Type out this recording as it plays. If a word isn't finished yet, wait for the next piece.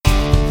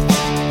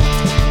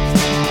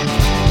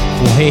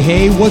Well,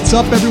 hey, what's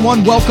up,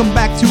 everyone? Welcome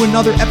back to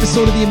another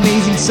episode of the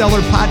Amazing Seller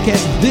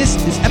Podcast. This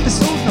is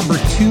episode number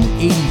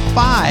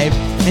 285,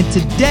 and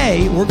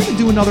today we're going to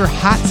do another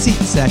hot seat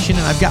session,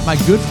 and I've got my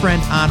good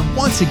friend on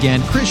once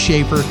again, Chris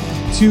Schaefer,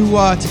 to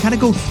kind of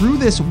go through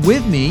this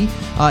with me.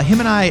 Him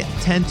and I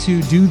tend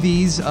to do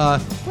these,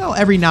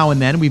 every now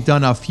and then. We've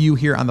done a few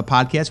here on the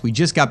podcast. We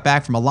just got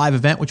back from a live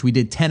event, which we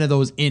did 10 of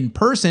those in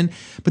person.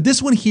 But this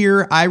one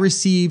here, I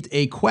received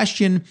a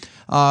question,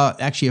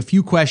 actually a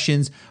few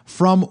questions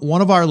from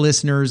one of our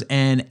listeners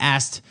and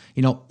asked,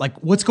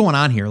 what's going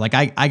on here? Like,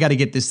 I got to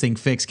get this thing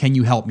fixed. Can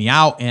you help me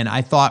out? And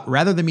I thought,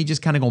 rather than me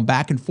just kind of going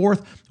back and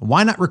forth,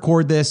 why not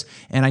record this?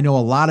 And I know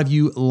a lot of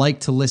you like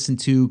to listen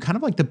to kind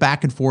of like the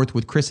back and forth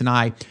with Chris and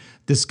I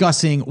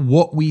discussing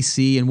what we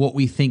see and what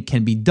we think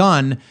can be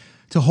done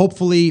to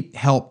hopefully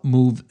help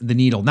move the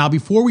needle. Now,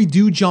 before we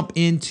do jump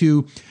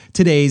into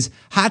today's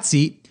hot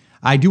seat,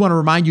 I do want to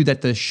remind you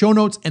that the show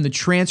notes and the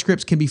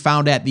transcripts can be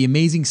found at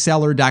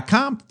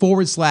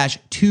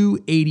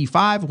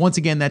theamazingseller.com/285. Once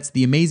again, that's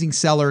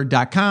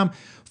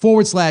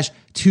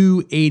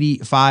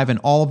theamazingseller.com/285. And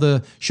all of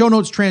the show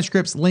notes,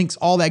 transcripts, links,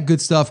 all that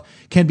good stuff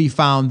can be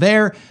found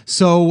there.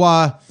 So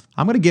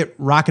I'm going to get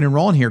rocking and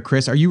rolling here,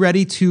 Chris. Are you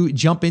ready to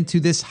jump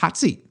into this hot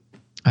seat?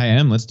 I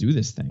am. Let's do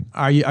this thing.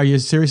 Are you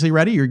seriously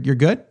ready? You're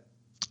good?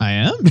 I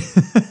am.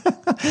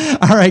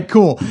 All right,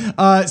 cool.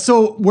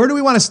 So where do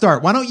we want to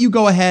start? Why don't you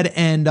go ahead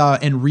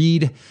and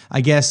read,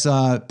 I guess,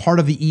 part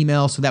of the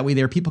email so that way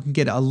there people can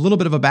get a little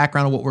bit of a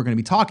background of what we're going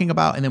to be talking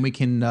about, and then we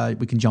can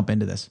jump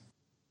into this.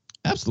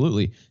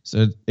 Absolutely.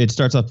 So it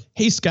starts off,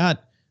 "Hey,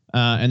 Scott,"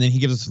 and then he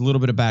gives us a little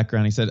bit of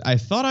background. He said, "I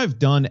thought I've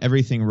done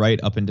everything right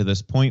up until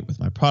this point with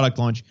my product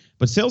launch,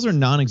 but sales are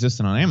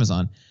non-existent on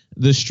Amazon.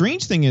 The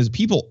strange thing is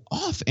people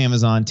off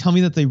Amazon tell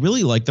me that they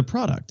really like the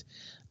product.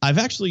 I've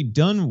actually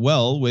done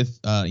well with,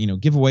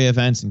 giveaway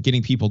events and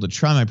getting people to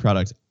try my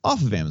product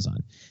off of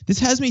Amazon. This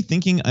has me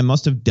thinking I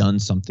must have done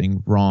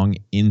something wrong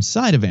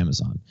inside of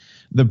Amazon.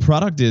 The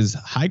product is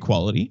high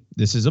quality.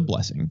 This is a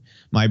blessing.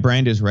 My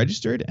brand is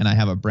registered, and I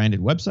have a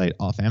branded website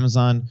off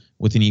Amazon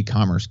with an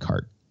e-commerce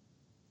cart.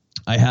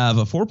 I have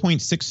a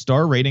 4.6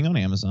 star rating on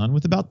Amazon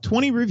with about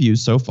 20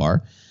 reviews so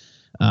far.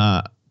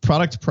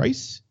 Product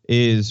price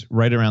is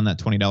right around that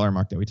 $20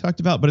 mark that we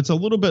talked about, but it's a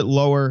little bit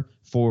lower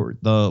for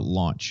the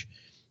launch.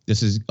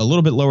 This is a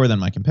little bit lower than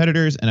my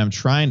competitors, and I'm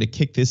trying to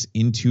kick this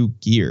into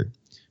gear.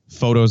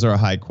 Photos are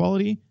high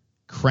quality,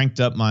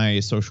 cranked up my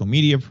social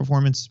media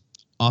performance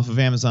off of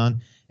Amazon,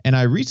 and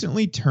I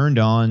recently turned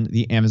on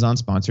the Amazon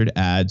sponsored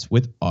ads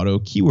with auto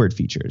keyword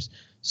features.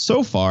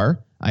 So far,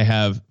 I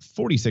have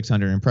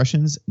 4,600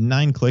 impressions,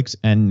 9 clicks,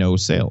 and no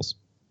sales.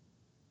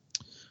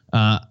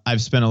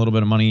 I've spent a little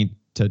bit of money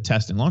to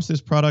test and launch this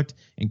product,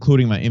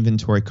 including my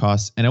inventory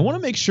costs. And I want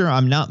to make sure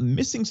I'm not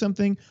missing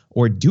something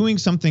or doing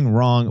something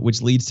wrong,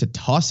 which leads to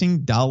tossing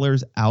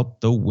dollars out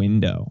the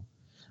window.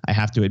 I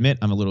have to admit,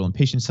 I'm a little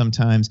impatient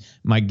sometimes.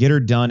 My get her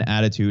done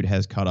attitude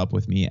has caught up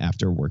with me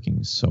after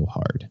working so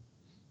hard."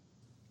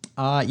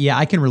 Yeah,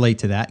 I can relate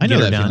to that. I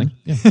know that feeling.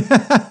 Yeah.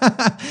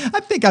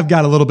 I think I've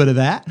got a little bit of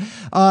that.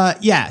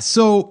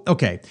 So,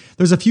 okay.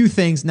 There's a few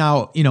things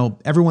now,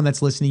 everyone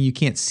that's listening, you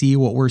can't see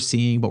what we're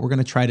seeing, but we're going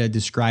to try to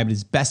describe it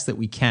as best that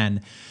we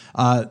can.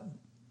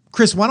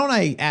 Chris, why don't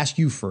I ask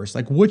you first?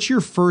 Like, what's your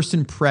first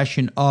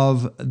impression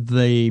of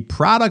the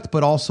product,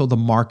 but also the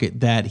market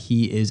that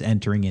he is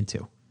entering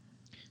into?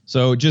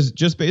 So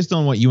just based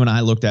on what you and I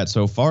looked at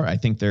so far, I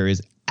think there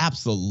is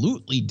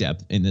absolutely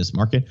depth in this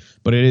market,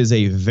 but it is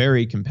a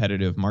very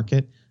competitive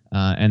market.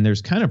 And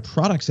there's kind of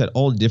products at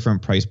all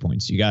different price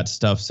points. You got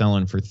stuff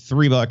selling for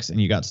 $3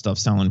 and you got stuff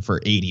selling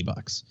for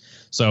 $80.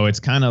 So it's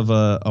kind of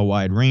a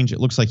wide range. It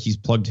looks like he's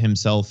plugged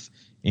himself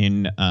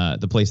in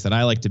the place that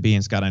I like to be.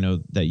 And Scott, I know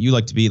that you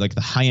like to be like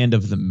the high end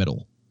of the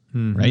middle,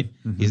 right?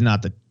 Mm-hmm. He's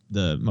not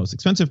the most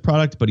expensive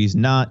product, but he's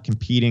not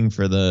competing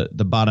for the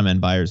bottom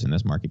end buyers in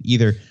this market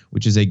either,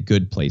 which is a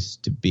good place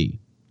to be.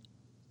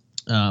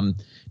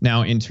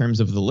 Now, in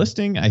terms of the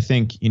listing, I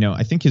think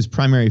his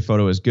primary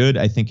photo is good.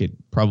 I think it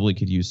probably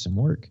could use some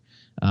work.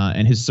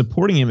 And his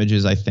supporting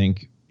images, I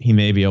think he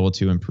may be able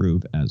to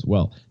improve as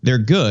well. They're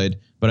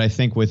good, but I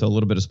think with a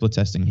little bit of split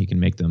testing, he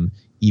can make them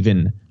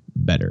even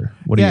better.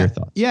 What are your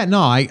thoughts? Yeah, no,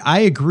 I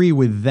agree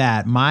with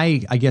that. My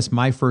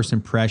first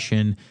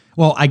impression,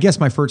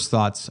 my first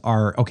thoughts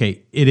are,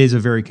 okay, it is a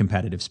very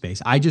competitive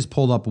space. I just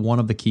pulled up one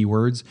of the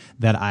keywords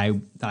that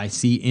I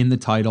see in the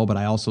title, but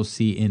I also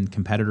see in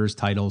competitors'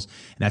 titles,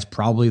 and that's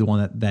probably the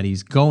one that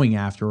he's going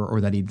after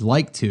or that he'd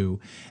like to.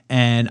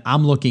 And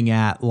I'm looking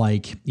at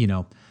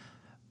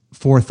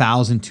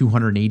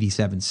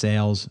 4,287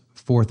 sales,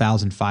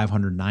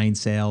 4,509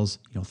 sales,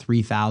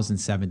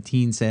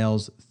 3,017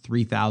 sales,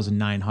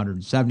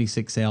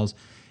 3,976 sales,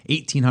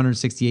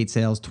 1,868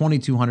 sales,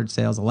 2,200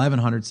 sales,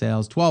 1,100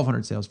 sales,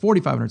 1,200 sales,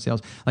 4,500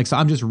 sales. So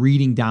I'm just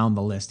reading down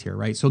the list here,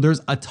 right? So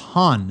there's a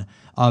ton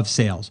of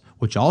sales,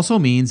 which also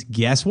means,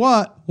 guess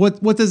what?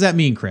 What does that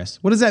mean, Chris?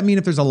 What does that mean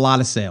if there's a lot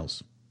of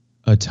sales?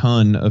 A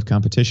ton of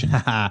competition.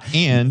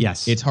 And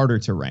yes, it's harder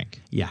to rank.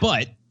 Yeah.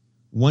 But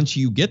once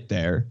you get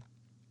there,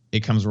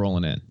 it comes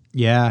rolling in.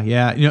 Yeah,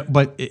 yeah.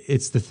 But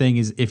it's the thing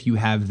is, if you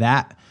have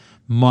that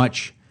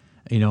much,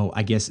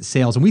 I guess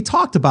sales, and we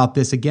talked about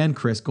this again,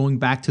 Chris, going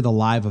back to the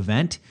live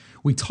event,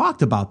 we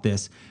talked about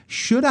this.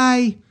 Should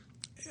I?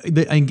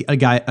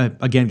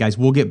 Again, guys,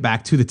 we'll get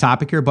back to the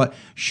topic here, but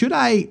should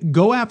I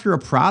go after a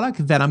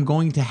product that I'm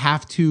going to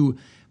have to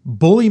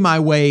bully my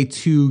way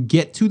to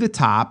get to the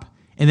top,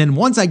 and then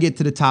once I get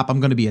to the top, I'm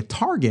going to be a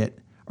target?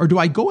 Or do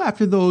I go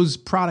after those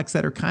products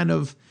that are kind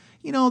of,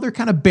 they're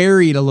kind of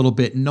buried a little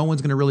bit and no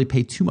one's going to really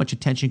pay too much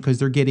attention because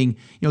they're getting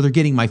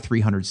my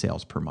 300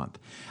 sales per month.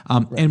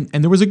 Right.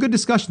 And there was a good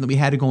discussion that we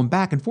had going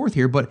back and forth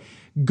here, but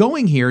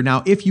going here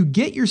now, if you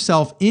get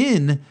yourself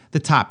in the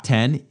top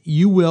 10,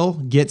 you will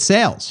get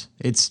sales.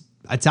 It's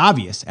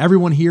obvious.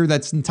 Everyone here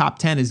that's in top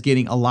 10 is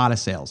getting a lot of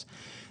sales.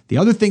 The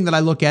other thing that I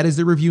look at is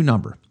the review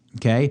number.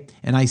 Okay.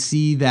 And I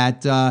see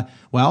that,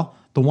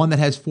 the one that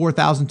has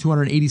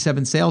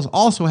 4,287 sales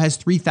also has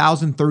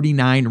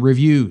 3,039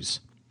 reviews.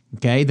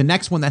 Okay. The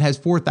next one that has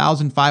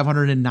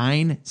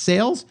 4,509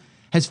 sales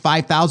has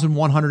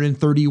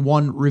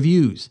 5,131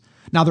 reviews.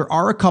 Now, there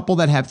are a couple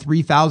that have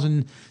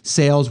 3,000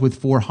 sales with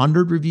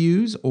 400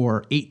 reviews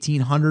or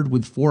 1,800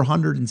 with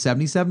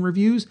 477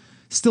 reviews.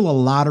 Still a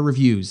lot of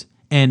reviews.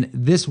 And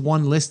this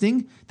one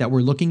listing that we're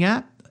looking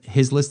at,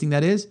 his listing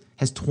that is,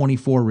 has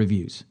 24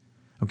 reviews.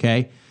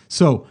 Okay.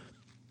 So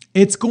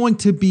it's going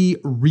to be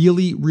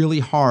really, really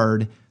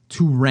hard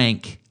to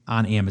rank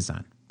on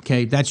Amazon.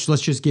 Okay, let's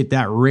just get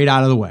that right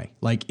out of the way.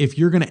 Like, if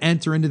you're going to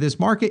enter into this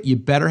market, you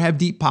better have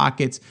deep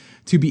pockets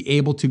to be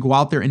able to go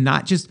out there and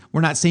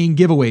we're not saying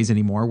giveaways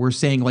anymore. We're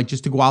saying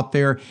just to go out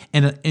there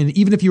and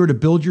even if you were to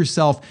build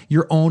yourself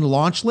your own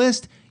launch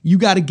list, you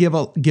got to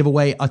give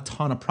away a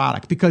ton of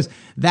product, because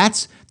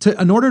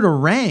in order to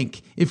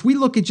rank. If we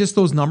look at just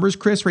those numbers,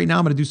 Chris, right now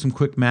I'm going to do some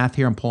quick math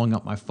here. I'm pulling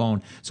up my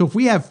phone. So if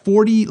we have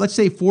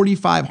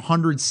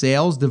 4,500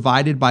 sales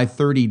divided by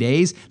 30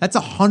 days, that's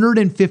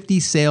 150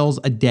 sales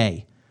a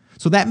day.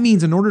 So that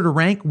means in order to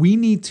rank, we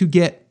need to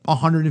get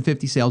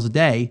 150 sales a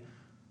day,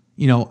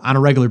 on a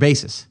regular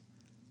basis.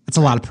 That's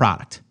a lot of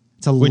product.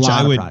 It's a lot of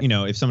product. Which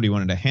I would, if somebody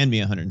wanted to hand me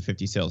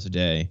 150 sales a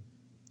day,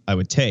 I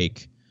would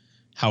take.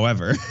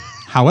 However,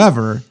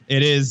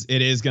 it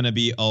is going to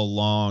be a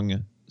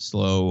long,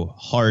 slow,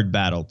 hard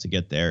battle to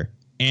get there,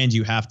 and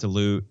you have to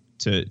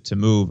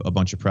move a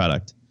bunch of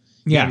product.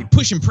 Yeah,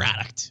 pushing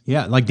product.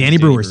 Yeah, like Danny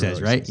Brewer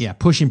says, right? Yeah,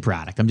 pushing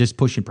product. I'm just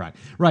pushing product.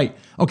 Right.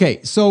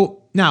 Okay.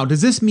 So now,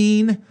 does this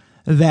mean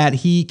that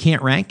he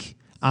can't rank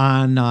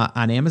on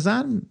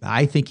Amazon?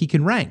 I think he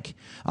can rank,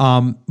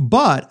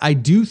 but I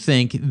do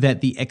think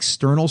that the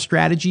external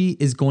strategy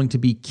is going to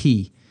be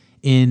key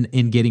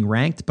in getting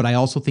ranked, but I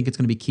also think it's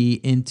going to be key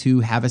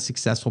into have a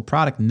successful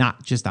product,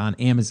 not just on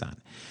Amazon.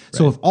 Right.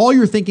 So if all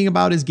you're thinking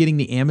about is getting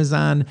the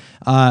Amazon,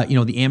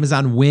 the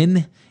Amazon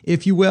win,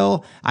 if you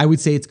will, I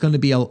would say it's going to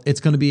be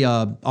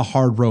a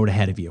hard road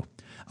ahead of you.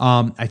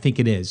 I think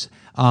it is.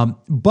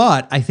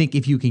 But I think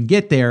if you can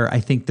get there, I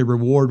think the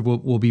reward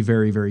will be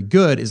very, very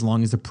good as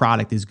long as the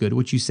product is good,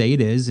 which you say it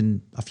is.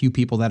 And a few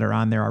people that are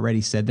on there already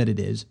said that it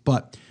is.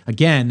 But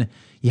again,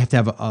 you have to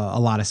have a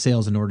lot of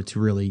sales in order to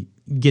really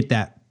get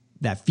that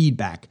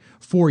feedback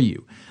for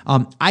you.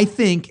 I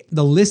think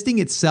the listing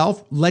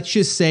itself, let's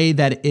just say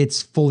that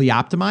it's fully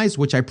optimized,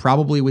 which I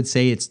probably would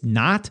say it's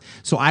not.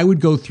 So I would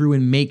go through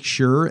and make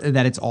sure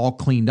that it's all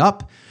cleaned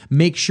up.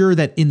 Make sure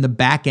that in the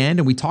back end,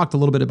 and we talked a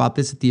little bit about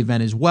this at the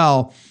event as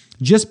well,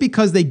 just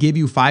because they give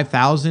you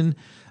 5,000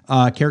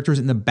 characters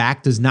in the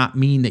back does not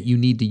mean that you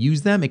need to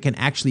use them. It can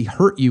actually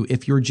hurt you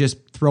if you're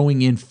just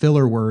throwing in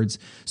filler words.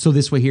 So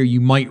this way here,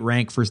 you might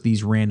rank for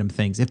these random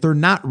things. If they're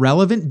not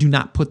relevant, do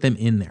not put them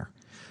in there.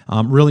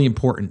 Really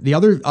important. The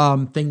other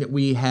thing that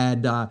we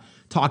had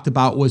talked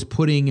about was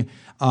putting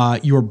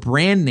your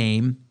brand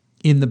name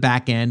in the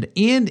back end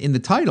and in the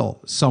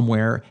title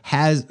somewhere.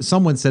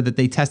 Someone said that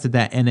they tested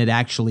that and it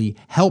actually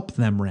helped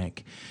them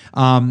rank.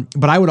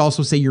 But I would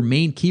also say your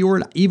main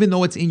keyword, even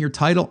though it's in your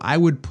title, I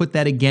would put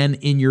that again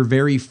in your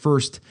very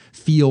first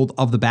field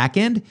of the back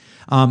end,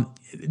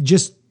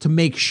 just to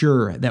make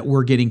sure that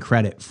we're getting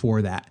credit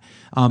for that.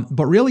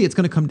 But really, it's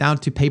going to come down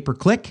to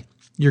pay-per-click.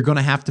 You're going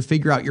to have to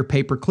figure out your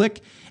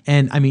pay-per-click.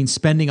 And I mean,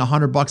 spending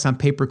 $100 on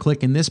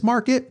pay-per-click in this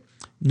market,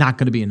 not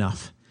going to be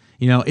enough.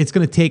 It's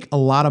going to take a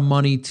lot of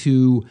money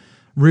to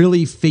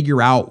really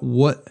figure out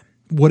what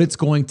it's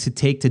going to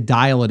take to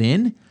dial it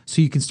in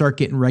so you can start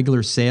getting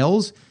regular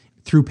sales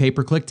through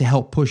pay-per-click to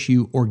help push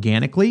you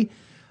organically.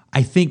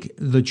 I think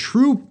the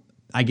true,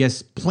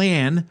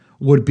 plan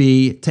would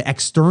be to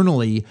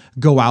externally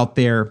go out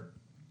there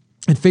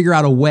and figure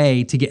out a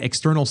way to get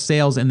external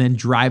sales and then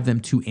drive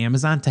them to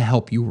Amazon to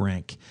help you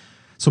rank.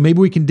 So maybe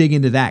we can dig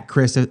into that,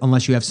 Chris,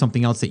 unless you have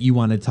something else that you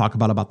want to talk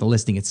about the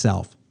listing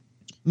itself.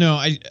 No,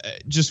 I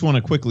just want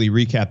to quickly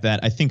recap that.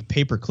 I think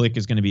pay-per-click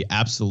is going to be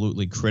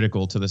absolutely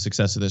critical to the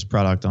success of this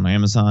product on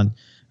Amazon.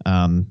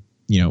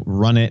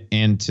 Run it.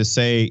 And to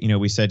say,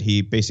 we said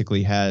he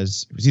basically it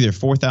was either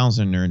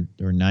 4,000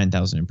 or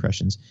 9,000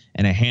 impressions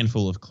and a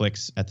handful of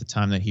clicks at the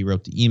time that he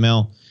wrote the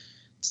email.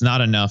 It's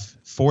not enough.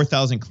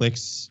 4,000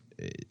 clicks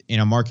in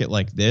a market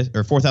like this,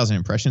 or 4,000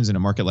 impressions in a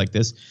market like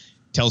this,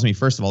 tells me,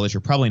 first of all, that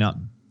you're probably not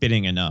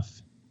bidding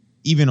enough,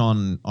 even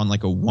on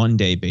like a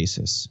 1-day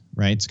basis,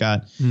 right,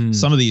 Scott?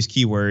 Some of these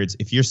keywords,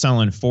 if you're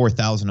selling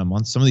 4,000 a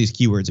month, some of these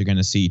keywords are going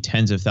to see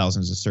tens of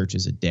thousands of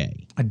searches a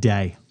day.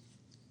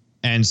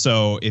 And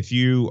so if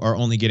you are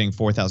only getting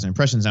 4,000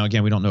 impressions, now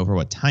again, we don't know over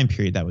what time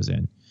period that was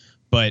in,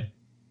 but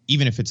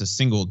even if it's a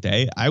single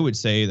day, I would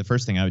say the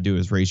first thing I would do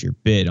is raise your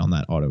bid on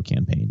that auto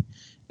campaign.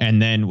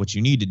 And then what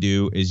you need to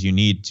do is you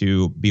need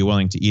to be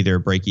willing to either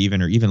break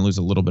even or even lose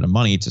a little bit of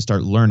money to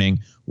start learning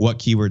what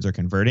keywords are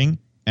converting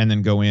and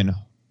then go in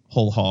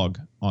whole hog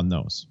on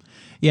those.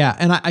 Yeah,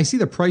 and I see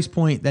the price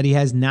point that he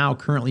has now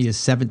currently is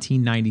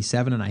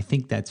 $17.97, and I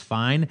think that's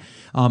fine.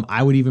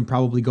 I would even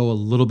probably go a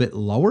little bit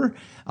lower,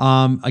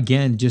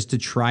 again, just to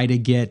try to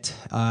get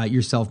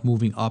yourself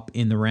moving up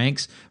in the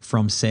ranks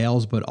from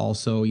sales, but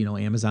also,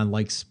 Amazon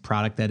likes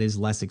product that is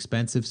less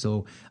expensive.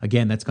 So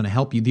again, that's going to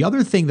help you. The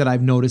other thing that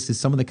I've noticed is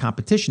some of the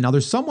competition. Now,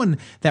 there's someone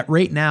that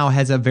right now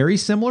has a very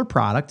similar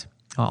product,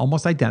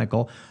 almost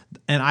identical,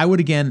 and I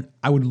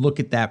would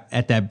look at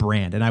that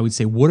brand, and I would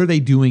say, what are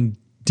they doing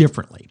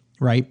differently?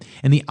 Right.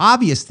 And the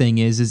obvious thing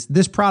is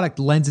this product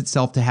lends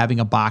itself to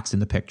having a box in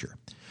the picture.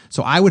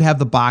 So I would have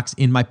the box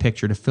in my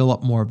picture to fill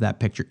up more of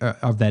that picture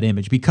of that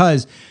image,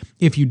 because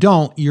if you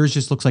don't, yours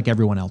just looks like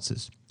everyone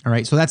else's. All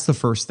right. So that's the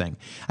first thing.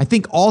 I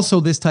think also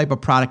this type of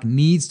product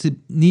needs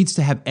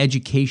to have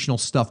educational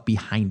stuff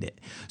behind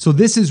it. So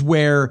this is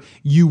where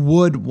you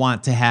would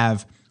want to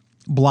have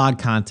blog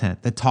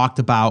content that talked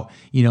about,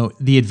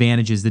 the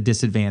advantages, the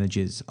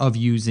disadvantages of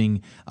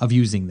using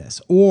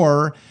this,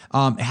 or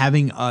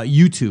having a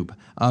YouTube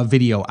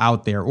video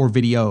out there, or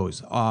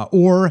videos,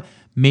 or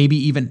maybe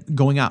even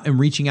going out and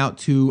reaching out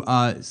to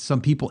some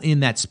people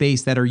in that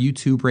space that are on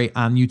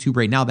YouTube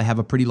right now that have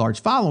a pretty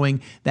large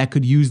following that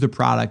could use the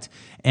product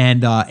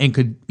and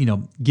could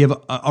give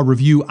a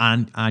review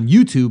on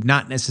YouTube,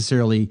 not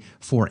necessarily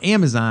for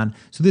Amazon.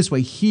 So this way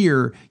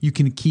here you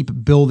can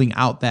keep building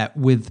out that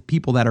with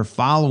people that are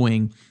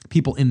following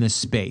people in this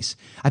space.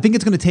 I think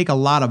it's going to take a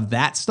lot of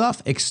that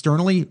stuff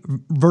externally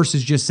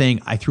versus just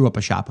saying I threw up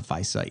a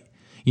Shopify site.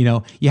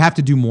 You have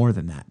to do more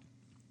than that.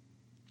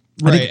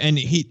 Right, and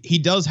he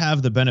does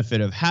have the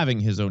benefit of having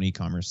his own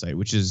e-commerce site,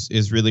 which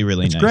is really,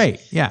 really nice. It's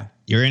great, yeah.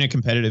 You're in a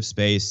competitive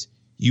space.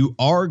 You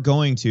are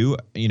going to,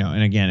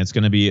 and again, it's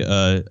going to be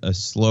a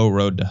slow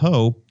road to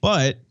hoe,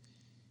 but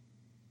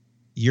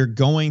you're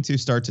going to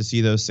start to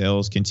see those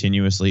sales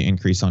continuously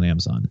increase on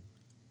Amazon.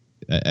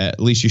 At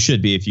least you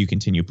should be if you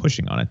continue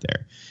pushing on it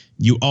there.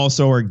 You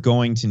also are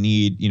going to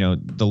need,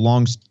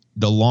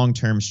 the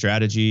long-term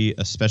strategy,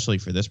 especially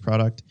for this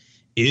product,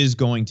 is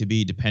going to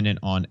be dependent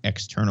on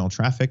external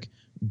traffic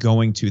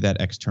going to that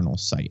external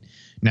site.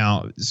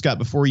 Now, Scott,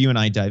 before you and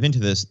I dive into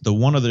this, the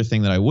one other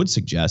thing that I would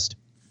suggest,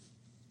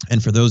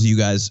 and for those of you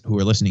guys who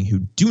are listening who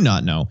do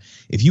not know,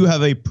 if you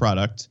have a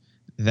product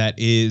that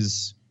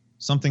is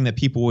something that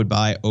people would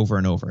buy over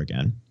and over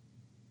again,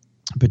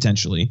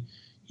 potentially,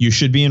 you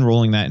should be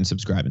enrolling that in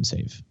Subscribe and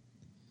Save.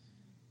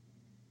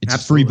 It's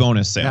Absolutely. Free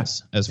bonus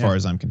sales as far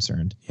as I'm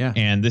concerned. Yeah.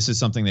 And this is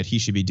something that he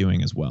should be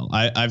doing as well.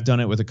 I've done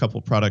it with a couple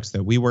products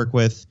that we work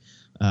with,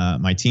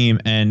 my team.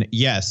 And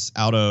yes,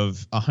 out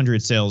of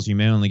 100 sales, you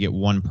may only get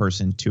one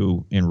person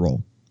to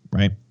enroll,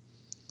 right?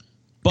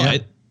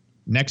 But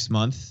next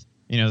month,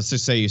 let's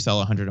just say you sell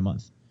 100 a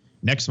month.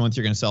 Next month,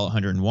 you're going to sell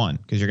 101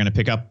 because you're going to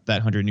pick up that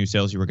 100 new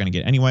sales you were going to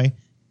get anyway,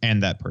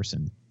 and that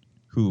person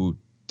who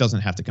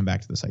doesn't have to come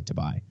back to the site to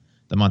buy.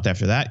 The month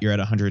after that, you're at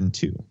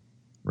 102.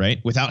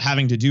 Right? Without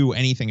having to do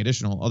anything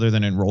additional other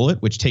than enroll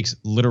it, which takes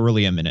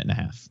literally a minute and a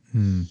half.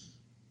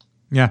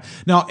 Yeah.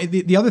 Now,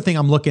 the other thing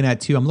I'm looking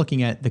at too, I'm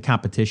looking at the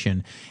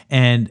competition.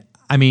 And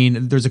I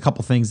mean, there's a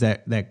couple things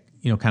that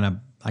kind of,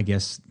 I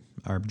guess,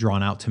 are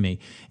drawn out to me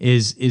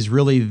is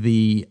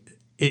really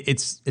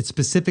it's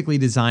specifically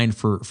designed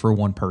for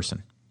one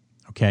person.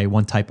 Okay.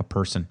 One type of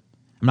person.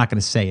 I'm not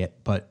going to say it,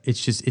 but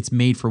it's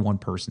made for one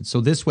person.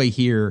 So this way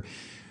here,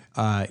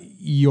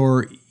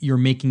 you're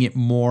making it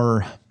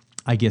more,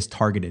 I guess,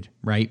 targeted,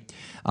 right?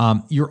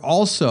 You're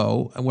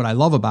also, what I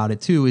love about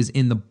it too, is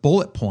in the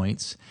bullet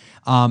points,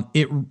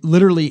 it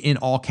literally in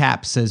all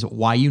caps says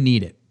why you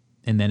need it.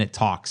 And then it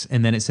talks,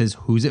 and then it says,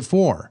 who's it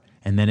for?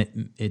 And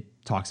then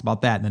it talks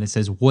about that. And then it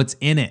says, what's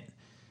in it?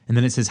 And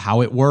then it says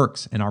how it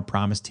works and our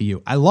promise to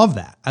you. I love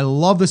that. I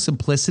love the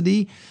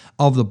simplicity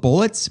of the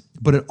bullets,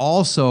 but it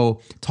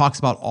also talks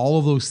about all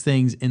of those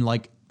things in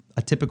like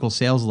a typical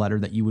sales letter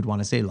that you would want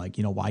to say, like,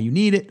 why you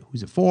need it,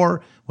 who's it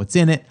for, what's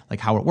in it, like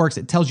how it works.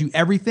 It tells you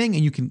everything,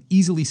 and you can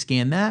easily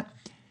scan that.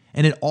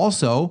 And it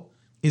also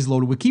is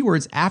loaded with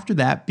keywords after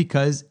that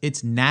because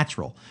it's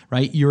natural,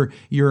 right?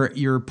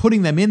 You're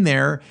putting them in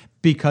there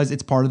because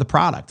it's part of the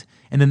product.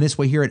 And then this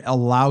way here, it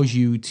allows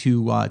you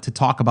to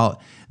talk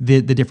about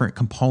the different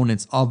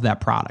components of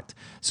that product.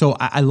 So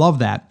I love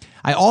that.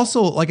 I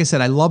also, like I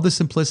said, I love the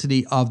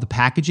simplicity of the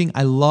packaging.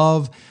 I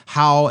love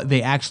how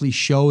they actually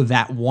show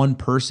that one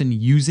person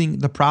using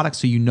the product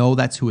so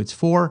that's who it's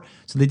for.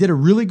 So they did a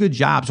really good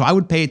job. So I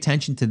would pay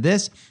attention to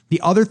this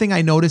The other thing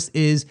I noticed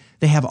is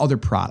they have other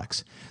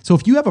products. So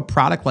if you have a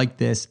product like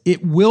this,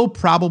 it will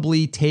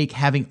probably take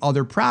having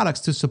other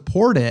products to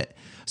support it.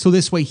 So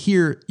this way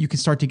here, you can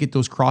start to get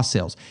those cross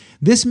sales.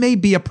 This may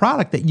be a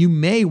product that you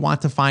may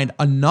want to find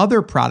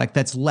another product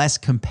that's less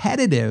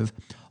competitive,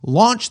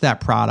 launch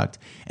that product,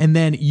 and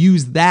then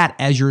use that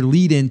as your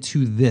lead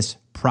into this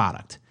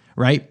product,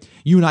 right?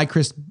 You and I,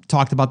 Chris,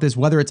 talked about this,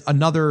 whether it's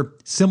another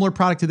similar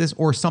product to this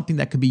or something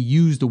that could be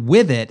used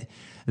with it,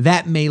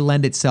 that may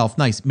lend itself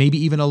nice. Maybe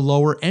even a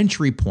lower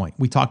entry point.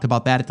 We talked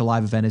about that at the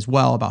live event as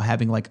well, about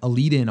having like a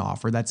lead-in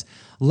offer that's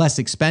less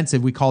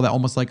expensive. We call that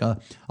almost like a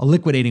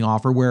liquidating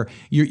offer where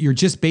you're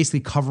just basically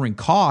covering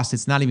costs.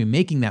 It's not even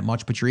making that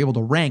much, but you're able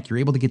to rank, you're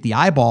able to get the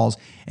eyeballs.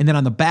 And then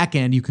on the back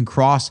end, you can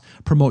cross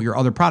promote your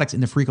other products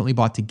in the frequently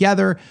bought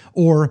together,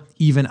 or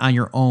even on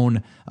your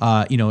own,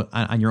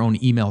 on your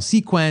own email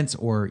sequence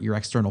or your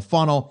external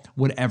funnel,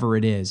 whatever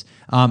it is.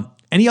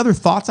 Any other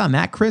thoughts on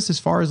that, Chris, as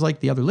far as like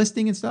the other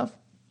listing and stuff?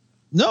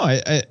 No,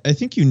 I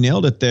think you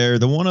nailed it there.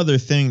 The one other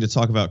thing to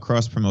talk about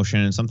cross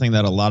promotion, and something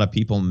that a lot of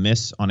people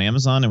miss on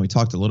Amazon, and we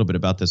talked a little bit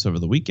about this over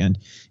the weekend,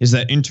 is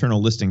that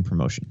internal listing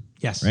promotion.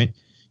 Yes. Right?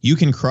 You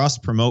can cross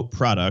promote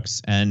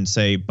products and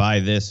say,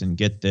 buy this and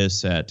get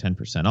this at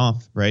 10%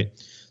 off, right?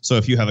 So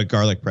if you have a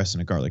garlic press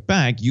and a garlic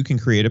bag, you can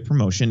create a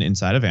promotion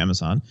inside of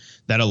Amazon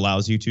that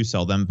allows you to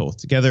sell them both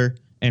together.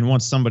 And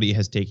once somebody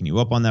has taken you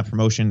up on that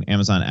promotion,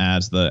 Amazon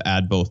adds the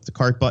add both to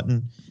cart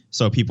button.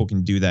 So people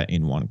can do that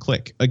in one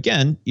click.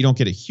 Again, you don't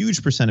get a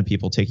huge percent of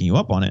people taking you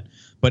up on it,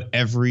 but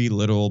every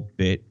little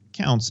bit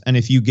counts. And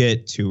if you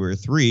get 2 or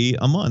 3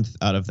 a month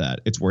out of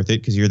that, it's worth it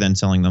because you're then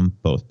selling them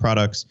both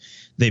products.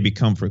 They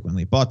become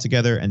frequently bought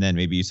together, and then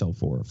maybe you sell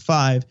 4 or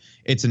 5.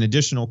 It's an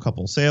additional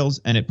couple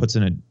sales, and it puts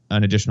in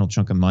an additional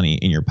chunk of money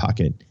in your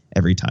pocket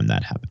every time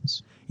that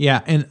happens.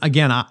 Yeah, and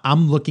again,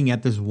 I'm looking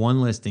at this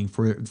one listing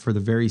for the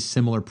very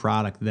similar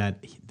product that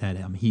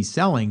he's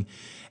selling,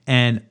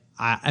 and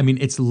I mean,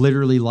 it's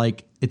literally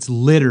like it's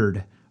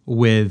littered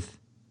with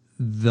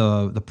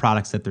the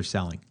products that they're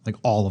selling, like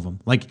all of them.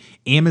 Like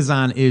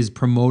Amazon is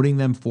promoting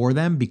them for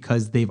them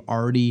because they've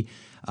already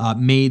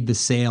made the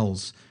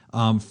sales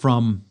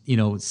from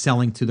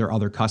selling to their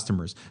other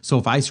customers. So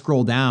if I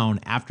scroll down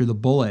after the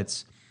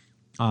bullets,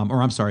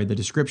 the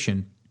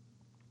description,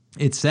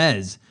 it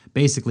says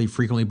basically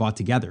frequently bought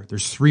together.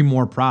 There's 3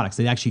 more products.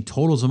 It actually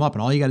totals them up,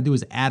 and all you got to do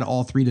is add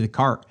all 3 to the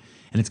cart.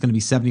 And it's going to be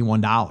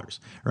 $71,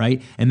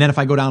 right? And then if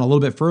I go down a little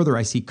bit further,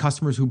 I see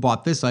customers who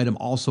bought this item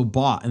also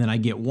bought, and then I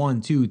get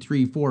 1, 2,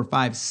 3, 4,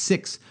 5,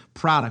 6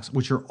 products,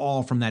 which are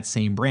all from that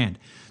same brand.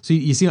 So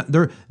you see,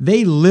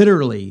 they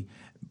literally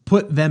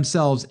put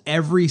themselves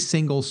every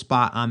single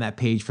spot on that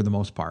page for the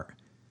most part.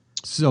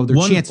 So their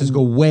chances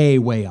go way,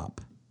 way up.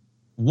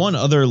 One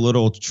other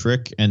little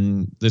trick,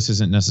 and this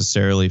isn't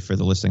necessarily for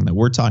the listing that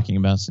we're talking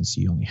about since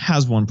he only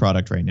has one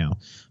product right now,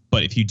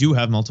 but if you do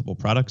have multiple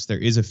products, there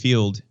is a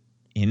field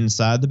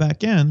inside the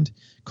back end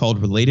called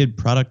related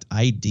product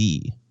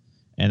ID.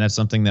 And that's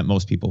something that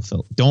most people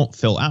don't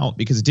fill out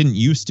because it didn't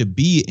used to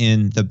be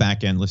in the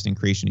back end listing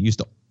creation. It used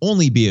to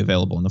only be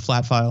available in the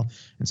flat file.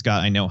 And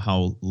Scott, I know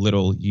how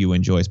little you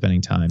enjoy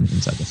spending time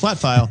inside the flat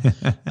file.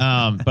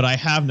 But I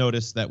have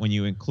noticed that when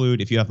you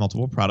include, if you have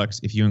multiple products,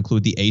 if you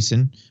include the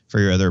ASIN for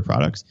your other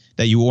products,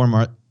 that you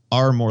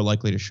are more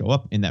likely to show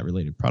up in that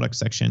related product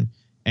section.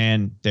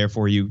 And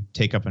therefore you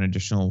take up an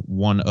additional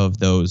one of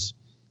those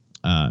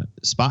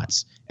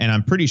spots. And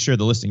I'm pretty sure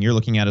the listing you're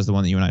looking at is the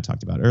one that you and I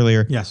talked about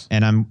earlier. Yes.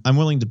 And I'm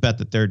willing to bet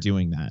that they're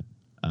doing that.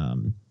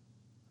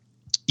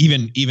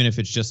 Even if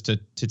it's just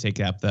to take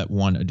up that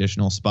one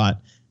additional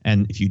spot.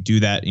 And if you do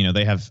that,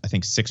 they have, I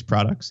think, 6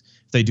 products.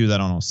 If they do that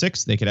on all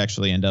 6, they could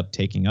actually end up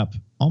taking up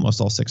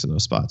almost all 6 of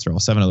those spots or all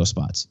 7 of those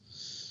spots.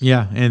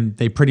 Yeah. And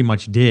they pretty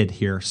much did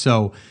here.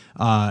 So,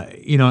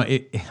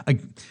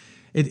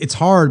 it's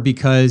hard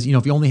because,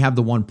 if you only have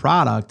the one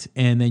product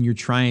and then you're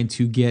trying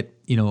to get,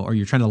 or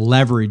you're trying to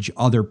leverage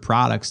other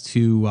products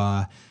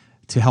to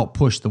help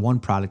push the one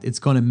product, it's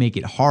going to make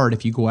it hard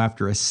if you go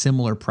after a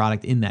similar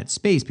product in that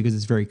space because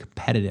it's very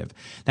competitive.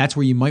 That's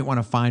where you might want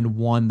to find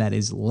one that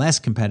is less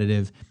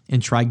competitive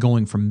and try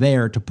going from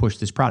there to push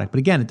this product. But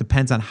again, it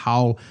depends on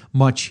how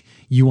much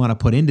you want to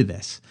put into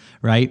this,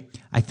 right?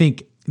 I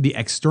think the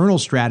external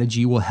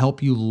strategy will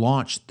help you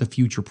launch the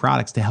future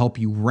products to help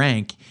you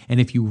rank. And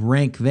if you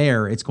rank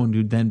there, it's going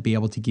to then be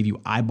able to give you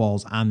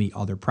eyeballs on the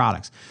other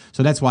products.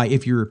 So that's why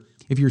if you're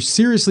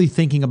seriously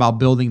thinking about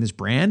building this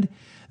brand,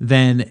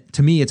 then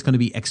to me, it's going to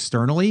be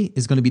externally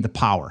is going to be the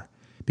power.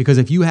 Because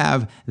if you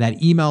have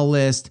that email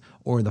list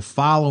or the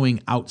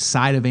following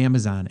outside of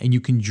Amazon and you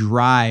can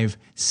drive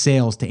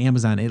sales to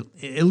Amazon,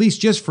 at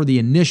least just for the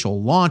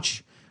initial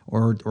launch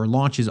or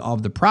launches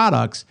of the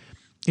products,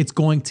 it's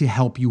going to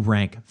help you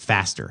rank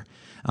faster.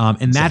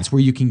 And that's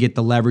where you can get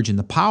the leverage and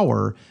the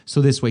power.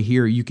 So this way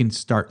here, you can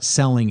start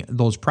selling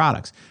those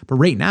products. But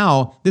right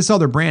now, this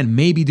other brand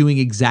may be doing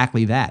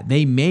exactly that.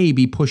 They may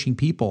be pushing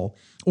people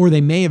Or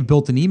they may have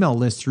built an email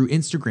list through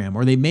Instagram,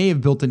 or they may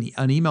have built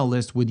an email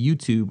list with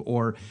YouTube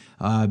or,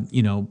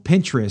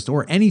 Pinterest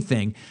or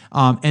anything.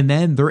 And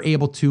then they're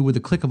able to, with a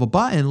click of a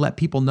button, let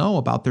people know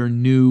about their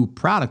new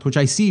product, which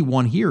I see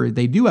one here.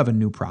 They do have a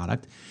new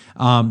product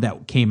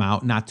that came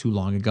out not too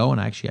long ago.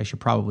 And actually, I should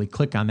probably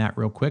click on that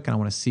real quick. And I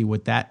want to see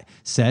what that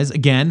says.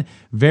 Again,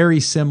 very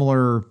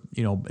similar,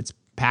 it's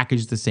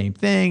packaged the same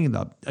thing.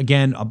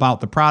 Again, about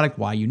the product,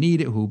 why you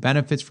need it, who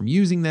benefits from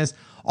using this,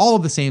 all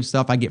of the same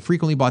stuff. I get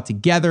frequently bought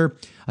together,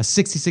 a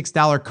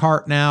 $66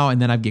 cart now,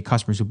 and then I get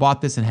customers who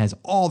bought this and has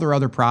all their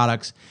other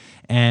products.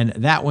 And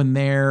that one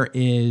there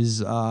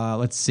is,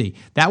 let's see,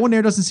 that one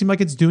there doesn't seem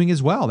like it's doing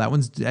as well.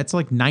 That's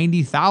like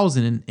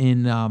 90,000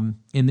 in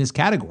this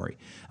category,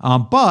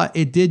 but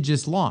it did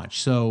just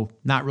launch, so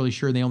not really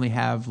sure. They only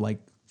have like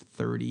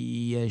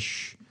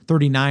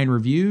 39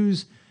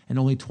 reviews and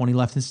only 20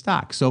 left in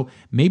stock. So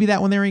maybe that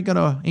one there ain't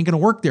gonna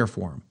work there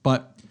for them,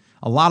 but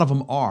a lot of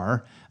them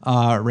are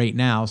right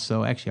now.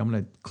 So actually, I'm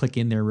gonna click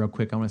in there real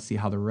quick. I want to see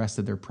how the rest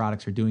of their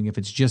products are doing. If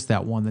it's just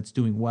that one that's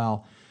doing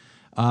well.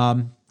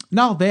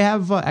 No, they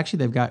have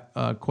they've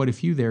got quite a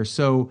few there.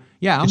 So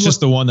yeah, it's just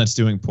the one that's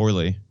doing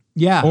poorly.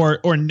 Yeah,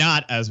 or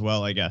not as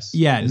well, I guess.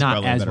 Yeah,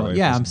 not as well.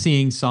 Yeah, I'm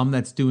seeing some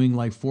that's doing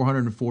like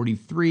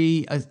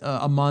 443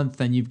 a month,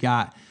 and you've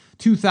got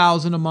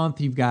 2,000 a month.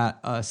 You've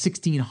got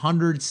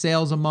 1,600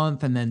 sales a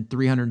month, and then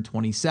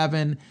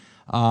 327.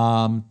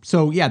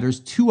 So yeah, there's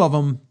two of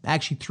them,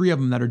 actually three of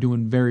them that are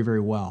doing very,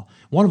 very well.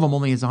 One of them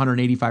only has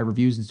 185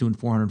 reviews and is doing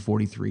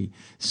 443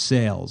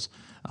 sales.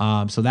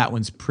 So that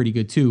one's pretty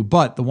good too.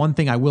 But the one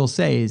thing I will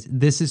say is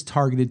this is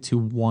targeted to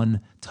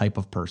one type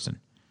of person,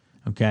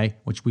 okay,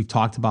 which we've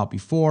talked about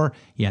before.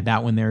 Yeah,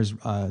 that one there's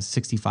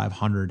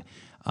 6,500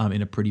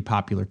 in a pretty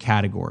popular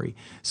category.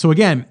 So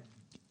again,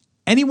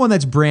 anyone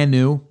that's brand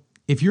new,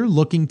 if you're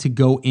looking to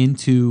go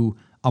into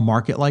a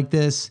market like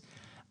this,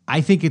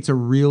 I think it's a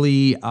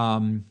really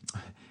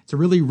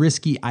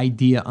risky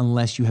idea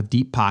unless you have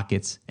deep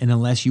pockets and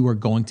unless you are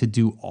going to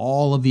do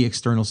all of the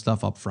external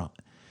stuff up front.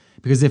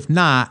 Because if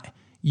not,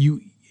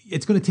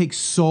 it's going to take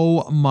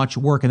so much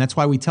work. And that's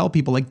why we tell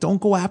people, like, don't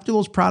go after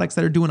those products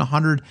that are doing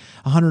 100,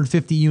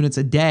 150 units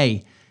a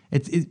day.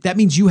 That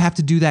means you have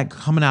to do that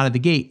coming out of the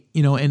gate,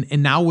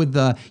 and now with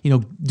the,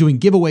 doing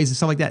giveaways and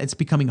stuff like that, it's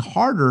becoming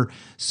harder.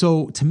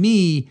 So to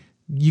me,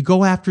 you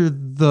go after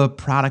the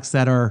products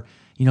that are,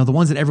 the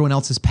ones that everyone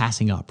else is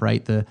passing up,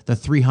 right? The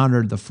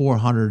 300, the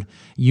 400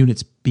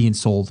 units being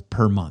sold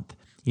per month,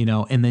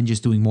 and then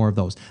just doing more of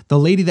those. The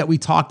lady that we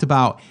talked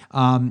about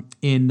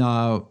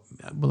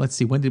let's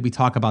see, when did we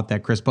talk about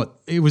that, Chris? But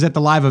it was at the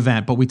live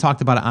event, but we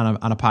talked about it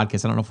on a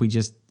podcast. I don't know if we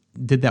just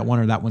did that one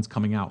or that one's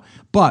coming out.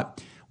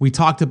 But we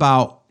talked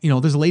about,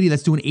 there's a lady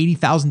that's doing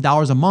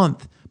 $80,000 a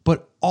month,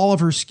 but all of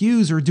her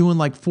SKUs are doing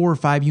like 4 or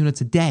 5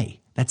 units a day.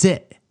 That's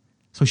it.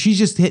 So she's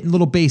just hitting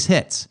little base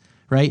hits,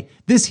 right?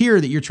 This here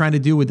that you're trying to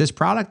do with this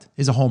product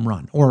is a home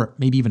run or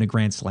maybe even a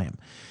grand slam.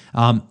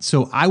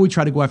 So I would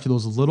try to go after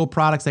those little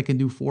products that can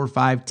do 4,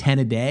 5, 10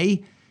 a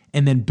day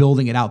and then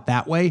building it out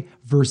that way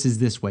versus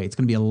this way. It's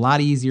going to be a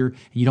lot easier and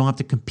you don't have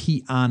to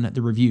compete on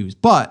the reviews.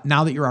 But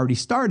now that you're already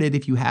started,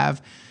 if you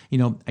have,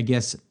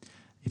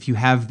 if you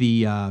have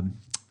the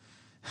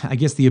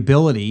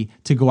ability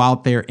to go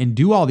out there and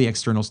do all the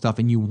external stuff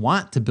and you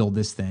want to build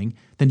this thing,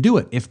 then do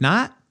it. If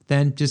not,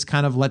 then just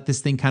kind of let this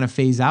thing kind of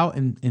phase out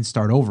and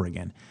start over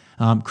again.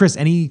 Chris,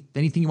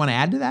 anything you want to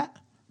add to that?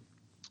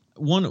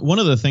 One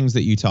of the things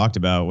that you talked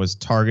about was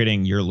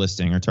targeting your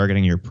listing or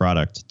targeting your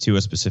product to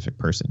a specific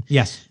person.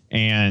 Yes.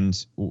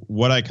 And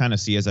what I kind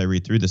of see as I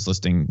read through this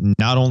listing,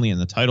 not only in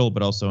the title,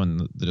 but also in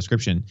the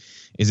description,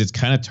 is it's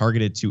kind of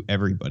targeted to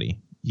everybody.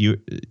 You're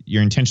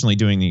intentionally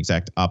doing the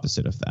exact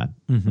opposite of that,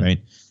 right?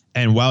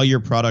 And while your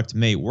product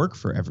may work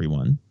for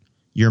everyone,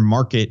 your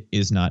market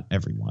is not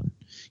everyone.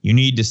 You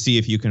need to see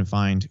if you can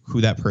find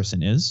who that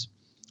person is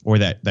or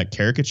that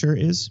caricature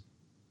is.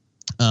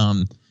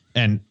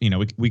 And,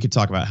 we could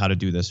talk about how to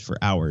do this for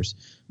hours,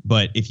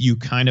 but if you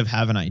kind of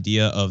have an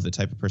idea of the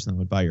type of person that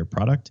would buy your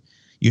product,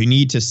 you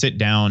need to sit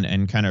down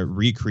and kind of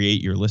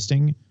recreate your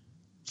listing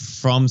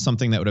from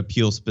something that would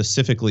appeal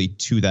specifically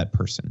to that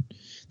person.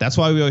 That's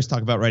why we always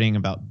talk about writing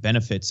about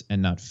benefits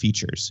and not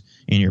features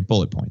in your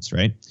bullet points,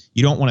 right?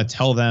 You don't want to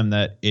tell them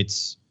that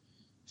it's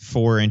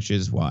 4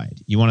 inches wide.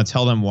 You want to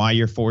tell them why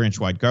your 4-inch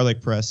wide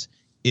garlic press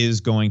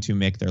is going to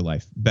make their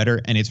life better.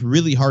 And it's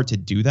really hard to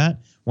do that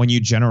when you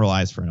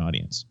generalize for an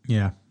audience.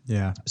 Yeah.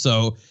 Yeah.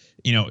 So,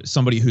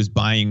 somebody who's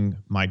buying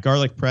my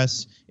garlic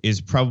press is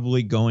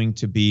probably going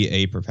to be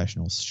a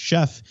professional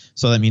chef.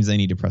 So that means they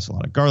need to press a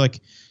lot of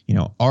garlic.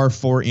 Our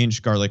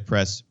 4-inch garlic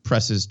press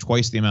presses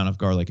twice the amount of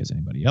garlic as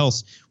anybody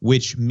else,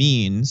 which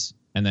means,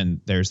 and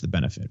then there's the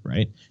benefit,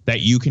 right?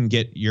 That you can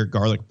get your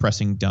garlic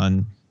pressing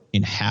done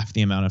in half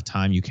the amount of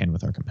time you can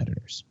with our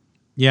competitors.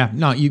 Yeah,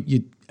 no,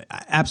 you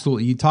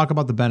absolutely. You talk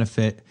about the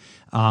benefit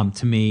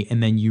to me,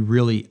 and then you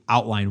really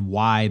outline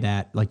why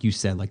that, like you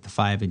said, like the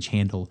 5-inch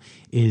handle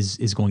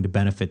is going to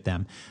benefit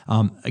them.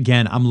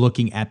 Again, I'm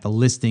looking at the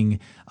listing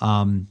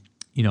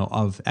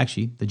of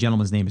actually the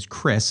gentleman's name is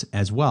Chris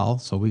as well.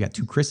 So we got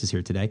two Chris's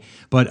here today.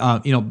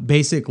 But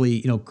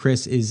basically,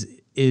 Chris is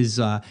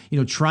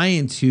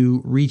trying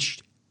to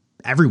reach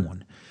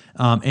everyone.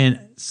 And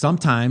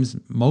sometimes,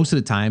 most of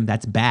the time,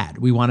 that's bad.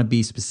 We want to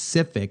be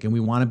specific and we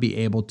want to be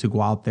able to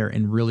go out there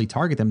and really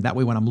target them. That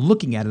way, when I'm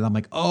looking at it, I'm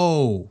like,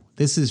 oh,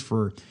 this is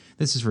for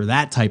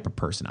that type of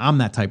person. I'm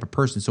that type of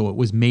person. So it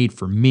was made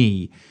for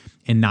me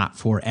and not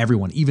for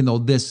everyone, even though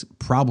this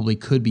probably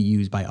could be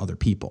used by other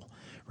people,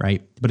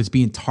 right? But it's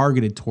being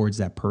targeted towards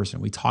that person.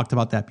 We talked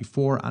about that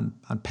before on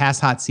past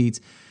hot seats.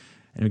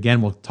 And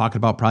again, we'll talk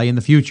about probably in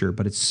the future,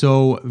 but it's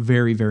so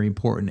very, very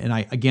important. And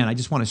I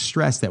just want to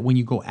stress that when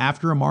you go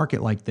after a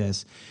market like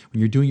this, when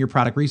you're doing your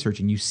product research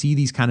and you see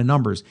these kind of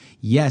numbers,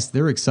 yes,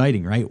 they're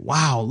exciting, right?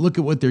 Wow, look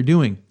at what they're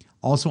doing.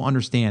 Also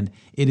understand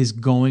it is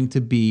going to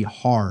be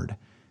hard,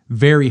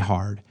 very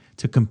hard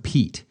to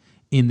compete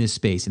in this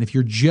space. And if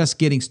you're just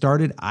getting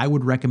started, I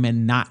would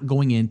recommend not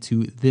going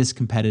into this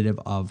competitive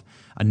of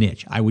a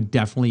niche. I would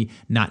definitely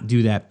not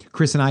do that.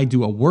 Chris and I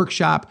do a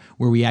workshop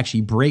where we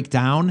actually break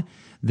down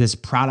this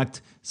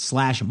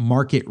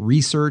product/market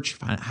research,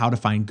 how to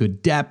find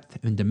good depth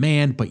and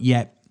demand, but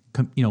yet,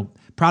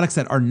 products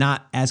that are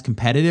not as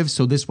competitive.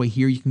 So this way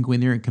here, you can go in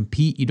there and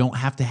compete. You don't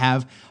have to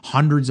have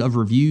hundreds of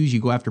reviews.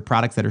 You go after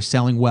products that are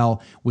selling well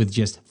with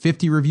just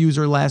 50 reviews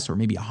or less, or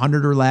maybe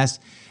 100 or less.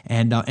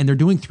 And they're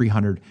doing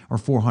 300 or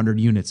 400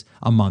 units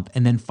a month,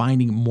 and then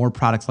finding more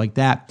products like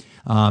that.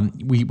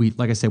 We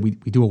like I said, we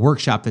do a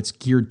workshop that's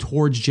geared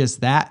towards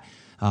just that.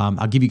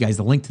 I'll give you guys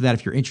the link to that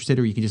if you're interested,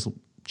 or you can just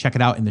check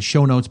it out in the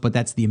show notes, but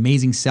that's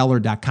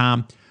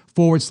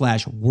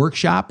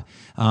theamazingseller.com/workshop.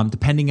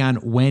 Depending on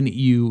when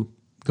you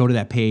go to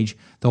that page,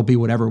 there'll be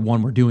whatever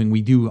one we're doing.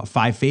 We do a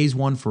 5-phase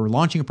one for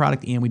launching a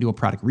product, and we do a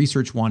product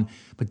research one,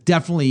 but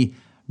definitely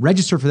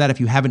register for that if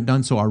you haven't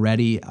done so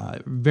already.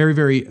 Very,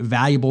 very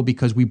valuable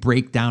because we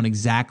break down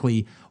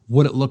exactly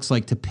what it looks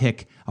like to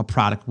pick a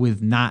product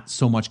with not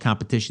so much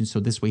competition. So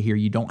this way here,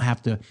 you don't have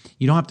to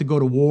go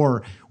to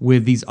war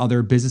with these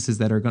other businesses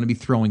that are going to be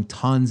throwing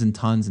tons and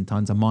tons and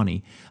tons of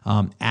money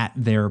at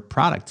their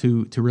product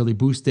to really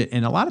boost it.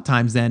 And a lot of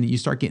times then you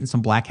start getting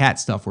some black hat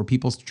stuff where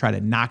people try to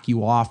knock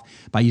you off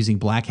by using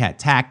black hat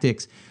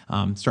tactics,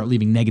 start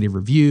leaving negative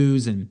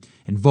reviews and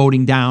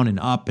voting down and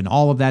up and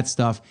all of that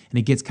stuff. And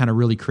it gets kind of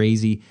really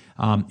crazy.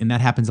 And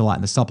that happens a lot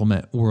in the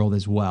supplement world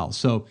as well.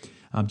 So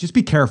just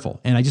be careful.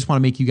 And I just want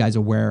to make you guys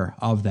aware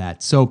of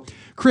that. So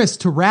Chris,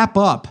 to wrap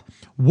up,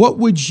 what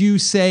would you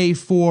say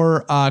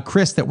for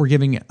Chris that we're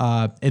giving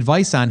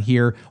advice on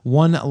here?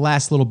 One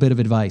last little bit of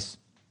advice.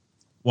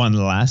 One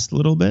last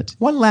little bit?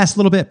 One last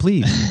little bit,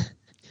 please.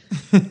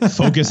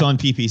 Focus on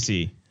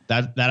PPC.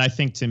 That I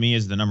think to me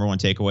is the number one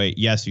takeaway.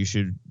 Yes, you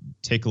should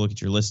take a look at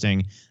your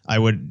listing. I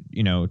would,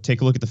 take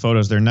a look at the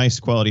photos. They're nice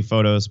quality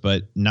photos,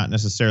 but not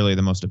necessarily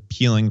the most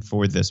appealing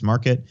for this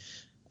market.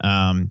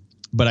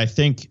 But I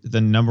think the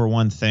number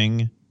one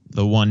thing,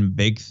 the one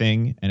big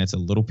thing, and it's a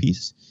little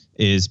piece,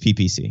 is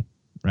PPC,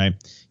 right?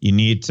 You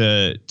need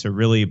to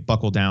really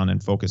buckle down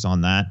and focus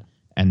on that.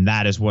 And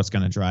that is what's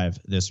going to drive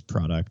this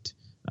product.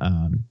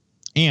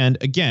 And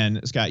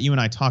again, Scott, you and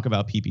I talk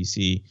about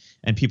PPC,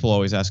 and people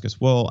always ask us,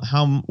 well,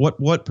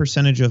 what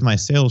percentage of my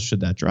sales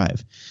should that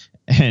drive?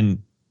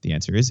 And the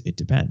answer is it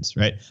depends,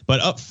 right? But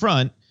up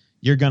front,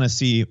 you're going to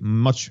see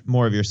much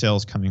more of your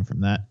sales coming from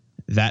that.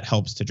 That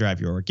helps to drive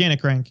your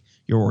organic rank.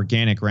 Your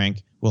organic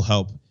rank will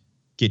help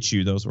get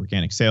you those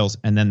organic sales,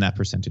 and then that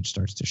percentage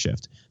starts to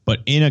shift.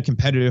 But in a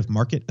competitive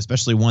market,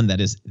 especially one that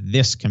is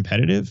this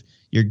competitive,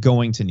 you're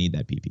going to need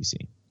that PPC.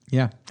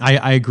 Yeah,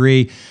 I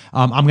agree.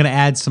 I'm going to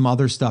add some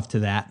other stuff to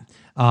that.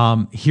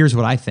 Here's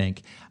what I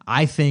think.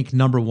 I think,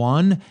 number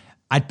one,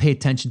 I'd pay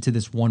attention to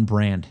this one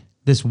brand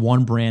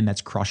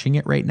that's crushing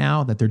it right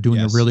now, that they're doing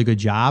a really good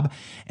job.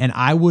 And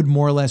I would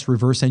more or less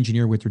reverse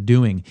engineer what they're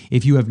doing.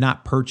 If you have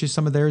not purchased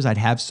some of theirs, I'd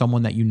have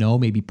someone that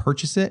maybe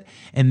purchase it.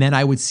 And then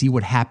I would see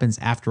what happens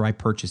after I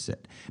purchase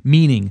it.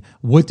 Meaning,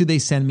 what do they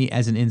send me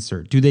as an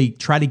insert? Do they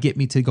try to get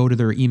me to go to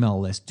their email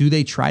list? Do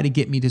they try to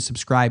get me to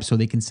subscribe so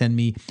they can send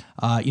me,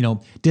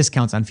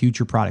 discounts on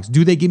future products?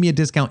 Do they give me a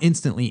discount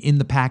instantly in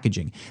the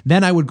packaging?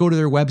 Then I would go to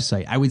their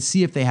website. I would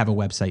see if they have a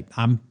website.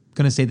 I'm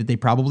going to say that they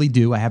probably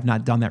do. I have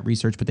not done that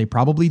research, but they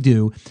probably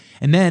do.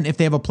 And then if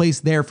they have a place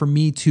there for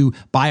me to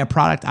buy a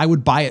product, I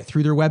would buy it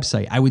through their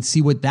website. I would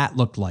see what that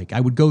looked like.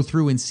 I would go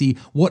through and see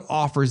what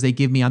offers they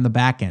give me on the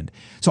back end.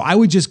 So I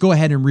would just go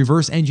ahead and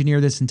reverse engineer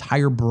this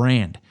entire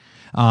brand.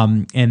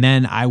 And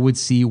then I would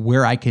see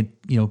where I could,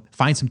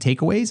 find some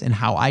takeaways and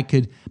how I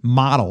could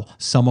model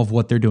some of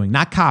what they're doing,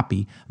 not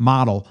copy,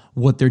 model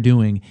what they're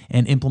doing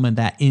and implement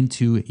that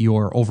into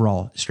your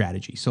overall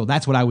strategy. So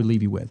that's what I would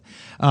leave you with.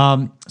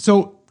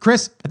 So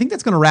Chris, I think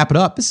that's going to wrap it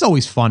up. This is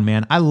always fun,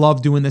 man. I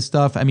love doing this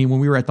stuff. I mean, when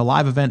we were at the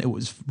live event, it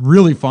was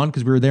really fun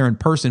because we were there in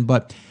person,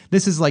 but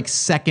this is like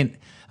second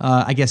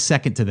I guess,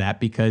 second to that,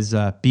 because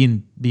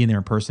being there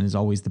in person is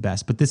always the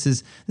best. But this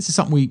is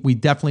something we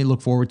definitely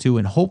look forward to,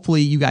 and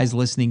hopefully you guys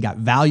listening got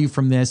value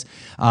from this.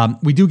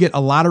 We do get a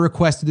lot of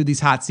requests to do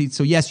these hot seats,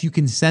 so yes, you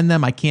can send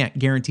them. I can't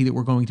guarantee that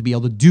we're going to be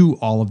able to do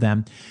all of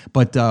them,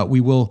 but we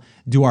will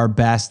do our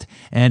best.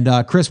 And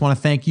Chris, want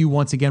to thank you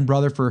once again,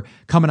 brother, for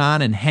coming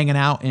on and hanging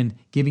out and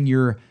giving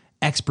your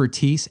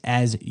expertise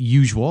as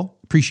usual.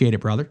 Appreciate it,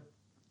 brother.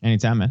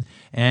 Anytime, man.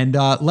 And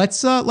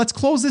let's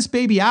close this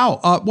baby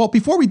out. Well,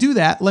 before we do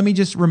that, let me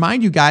just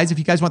remind you guys, if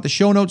you guys want the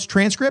show notes,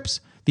 transcripts,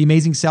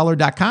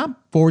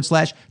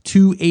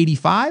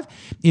 theamazingseller.com/285.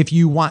 If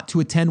you want to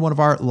attend one of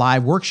our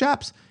live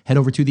workshops, head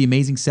over to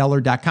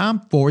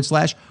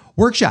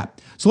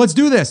theamazingseller.com/workshop. So let's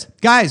do this.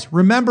 Guys,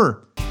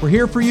 remember, we're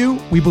here for you.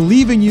 We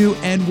believe in you,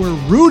 and we're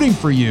rooting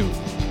for you.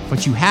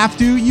 But you have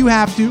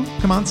to.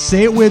 Come on,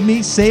 say it with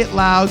me. Say it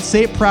loud.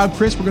 Say it proud,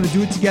 Chris. We're going to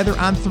do it together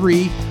on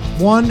 3.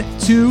 1,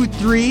 2,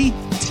 3.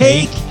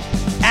 Take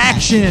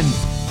action.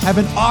 Have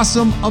an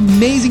awesome,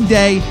 amazing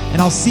day,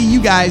 and I'll see you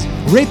guys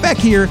right back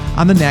here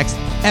on the next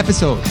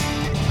episode.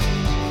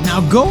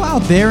 Now go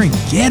out there and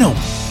get them.